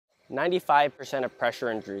95% of pressure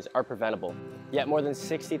injuries are preventable, yet more than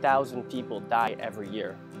 60,000 people die every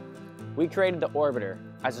year. We created the Orbiter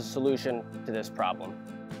as a solution to this problem.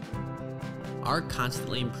 Our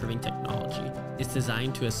constantly improving technology is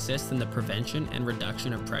designed to assist in the prevention and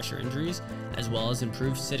reduction of pressure injuries, as well as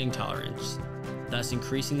improve sitting tolerance, thus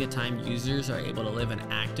increasing the time users are able to live an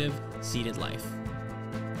active, seated life.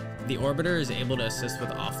 The Orbiter is able to assist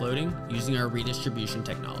with offloading using our redistribution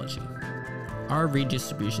technology. Our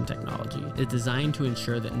redistribution technology is designed to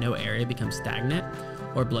ensure that no area becomes stagnant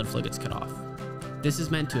or blood flow gets cut off. This is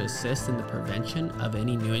meant to assist in the prevention of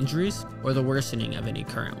any new injuries or the worsening of any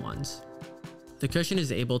current ones. The cushion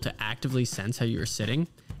is able to actively sense how you are sitting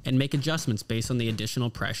and make adjustments based on the additional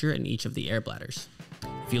pressure in each of the air bladders.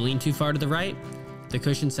 If you lean too far to the right, the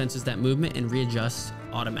cushion senses that movement and readjusts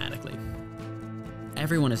automatically.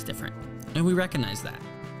 Everyone is different, and we recognize that.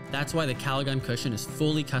 That's why the Kalogon cushion is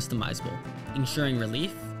fully customizable, ensuring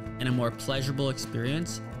relief and a more pleasurable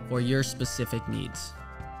experience for your specific needs.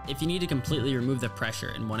 If you need to completely remove the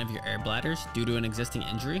pressure in one of your air bladders due to an existing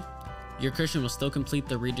injury, your cushion will still complete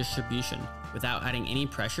the redistribution without adding any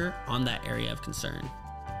pressure on that area of concern.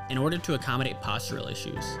 In order to accommodate postural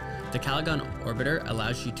issues, the Kalogon Orbiter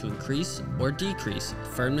allows you to increase or decrease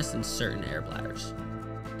firmness in certain air bladders.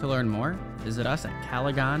 To learn more, visit us at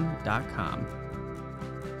kalogon.com.